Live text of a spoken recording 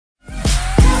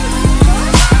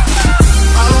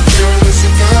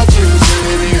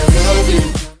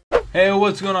Hey,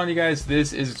 what's going on, you guys?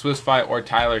 This is Xplicify or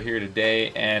Tyler here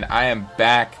today, and I am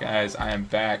back, guys. I am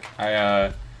back.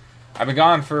 I've been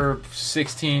gone for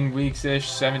 16 weeks-ish,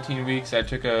 17 weeks. I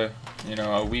took a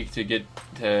week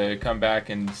to come back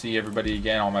and see everybody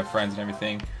again, all my friends and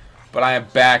everything. But I am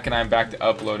back, and I'm back to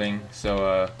uploading.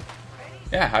 So,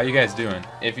 yeah, how you guys doing?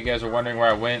 If you guys are wondering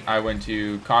where I went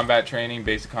to combat training,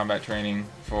 basic combat training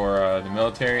for the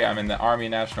military. I'm in the Army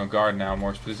National Guard now.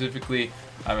 More specifically,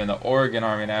 I'm in the Oregon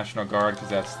Army National Guard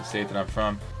because that's the state that I'm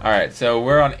from. Alright, so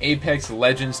we're on Apex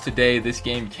Legends today. This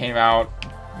game came out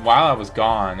while I was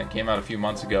gone. It came out a few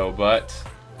months ago, but,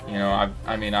 you know,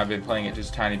 I've been playing it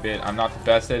just a tiny bit. I'm not the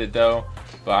best at it, though,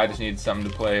 but I just needed something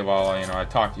to play while, I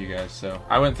talk to you guys. So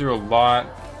I went through a lot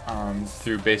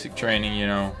through basic training,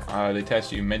 They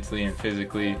test you mentally and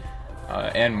physically.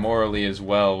 And morally as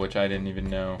well, which I didn't even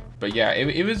know. But yeah,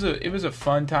 it was a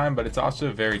fun time, but it's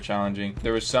also very challenging.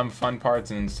 There was some fun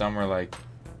parts, and some were like,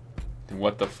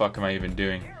 what the fuck am I even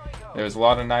doing? There was a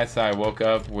lot of nights that I woke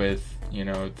up with,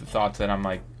 the thoughts that I'm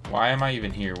like, why am I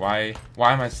even here? Why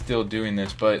am I still doing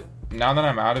this? But now that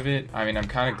I'm out of it, I'm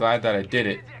kind of glad that I did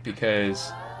it,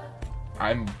 because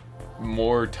I'm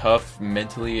more tough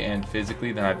mentally and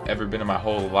physically than I've ever been in my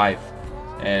whole life.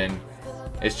 And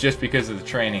it's just because of the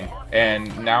training,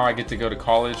 and now I get to go to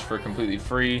college for completely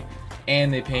free,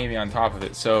 and they pay me on top of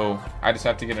it. So I just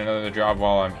have to get another job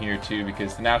while I'm here too,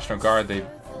 because the National Guard, they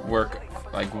work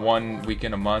like 1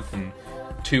 weekend a month and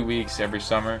 2 weeks every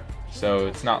summer. So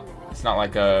it's not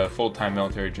like a full-time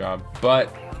military job,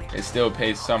 but it still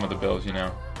pays some of the bills,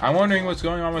 I'm wondering what's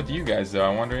going on with you guys, though.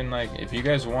 I'm wondering, like, if you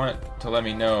guys want to let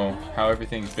me know how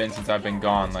everything's been since I've been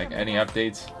gone, like any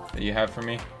updates that you have for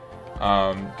me.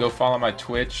 Go follow my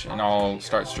Twitch, and I'll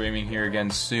start streaming here again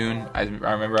soon. I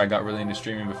remember I got really into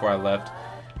streaming before I left,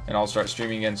 and I'll start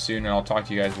streaming again soon, and I'll talk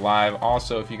to you guys live.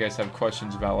 Also, if you guys have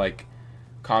questions about like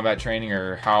combat training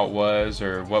or how it was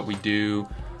or what we do,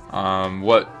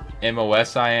 what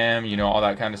MOS I am, all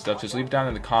that kind of stuff, just leave it down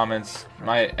in the comments.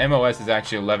 My MOS is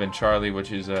actually 11 Charlie,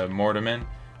 which is a Mortarman,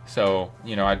 so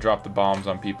I drop the bombs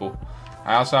on people.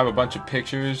 I also have a bunch of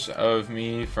pictures of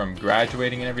me from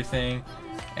graduating and everything,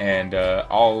 and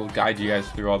I'll guide you guys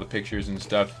through all the pictures and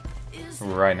stuff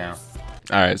right now.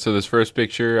 Alright, so this first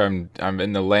picture, I'm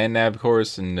in the land nav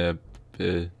course, and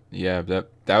yeah, that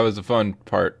was the fun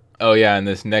part. Oh yeah, and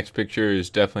this next picture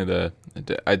is definitely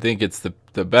I think it's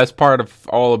the best part of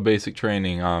all of basic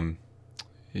training.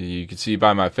 You can see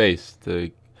by my face,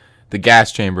 the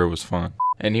gas chamber was fun.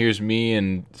 And here's me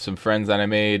and some friends that I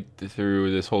made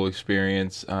through this whole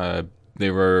experience. They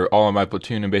were all in my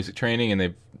platoon in basic training,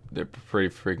 and they're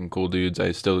pretty freaking cool dudes.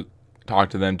 I still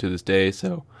talk to them to this day,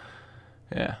 so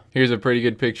yeah. Here's a pretty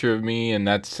good picture of me, and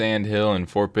that's Sand Hill in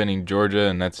Fort Benning, Georgia,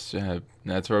 and that's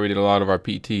where we did a lot of our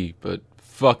PT, but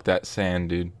fuck that sand,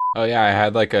 dude. Oh yeah, I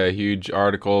had like a huge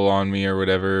article on me or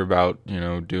whatever about,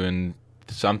 doing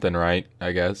something right,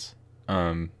 I guess.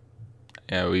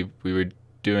 Yeah, we were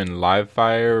doing live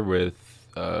fire with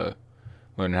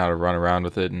learning how to run around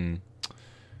with it, and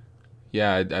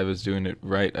yeah, I was doing it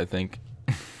right, I think.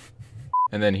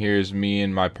 And then here's me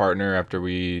and my partner after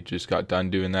we just got done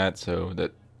doing that, so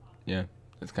yeah,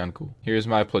 that's kind of cool. Here's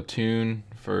my platoon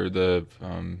for the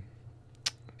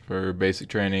for basic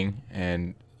training,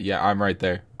 and yeah, I'm right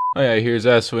there. Oh yeah, here's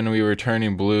us when we were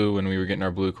turning blue, when we were getting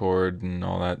our blue cord and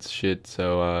all that shit,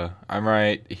 so I'm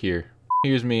right here.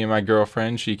 Here's me and my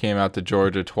girlfriend. She came out to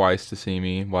Georgia twice to see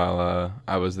me while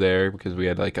I was there, because we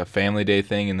had like a family day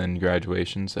thing and then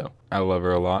graduation, so I love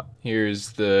her a lot.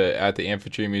 Here's at the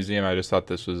Infantry Museum. I just thought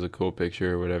this was a cool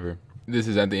picture or whatever. This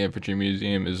is at the Infantry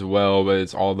Museum as well, but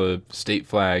it's all the state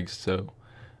flags, so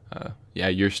yeah,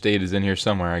 your state is in here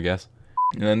somewhere, I guess.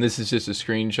 And then this is just a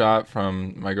screenshot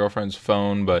from my girlfriend's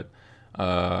phone, but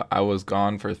I was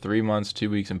gone for 3 months, 2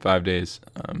 weeks, and 5 days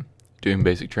doing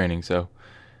basic training, so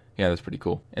yeah, that's pretty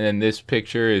cool. And then this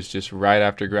picture is just right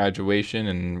after graduation,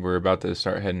 and we're about to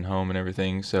start heading home and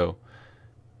everything, so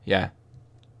yeah,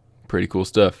 pretty cool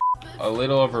stuff. A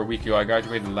little over a week ago, I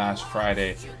graduated last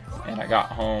Friday, and I got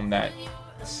home that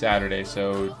Saturday,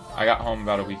 so I got home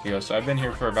about a week ago. So I've been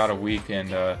here for about a week,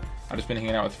 and I've just been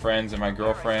hanging out with friends and my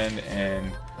girlfriend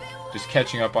and just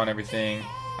catching up on everything.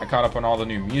 I caught up on all the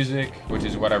new music, which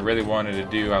is what I really wanted to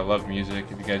do. I love music,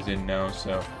 if you guys didn't know,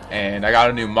 so. And I got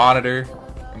a new monitor,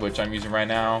 which I'm using right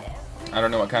now. I don't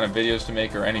know what kind of videos to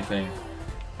make or anything.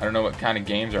 I don't know what kind of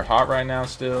games are hot right now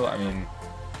still.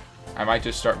 I might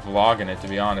just start vlogging it, to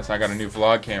be honest. I got a new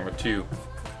vlog camera too.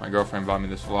 My girlfriend bought me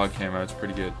this vlog camera. It's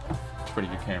pretty good. It's a pretty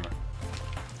good camera.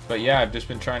 But yeah, I've just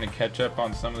been trying to catch up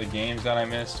on some of the games that I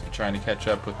missed. Trying to catch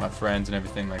up with my friends and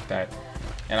everything like that.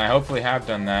 and I hopefully have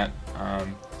done that.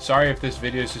 Sorry if this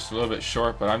video is just a little bit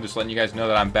short, but I'm just letting you guys know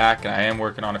that I'm back and I am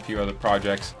working on a few other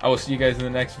projects. I will see you guys in the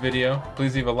next video.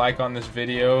 Please leave a like on this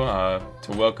video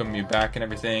to welcome me back and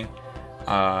everything.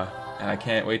 And I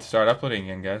can't wait to start uploading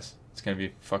again, guys. It's gonna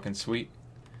be fucking sweet.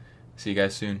 See you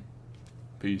guys soon.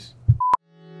 Peace.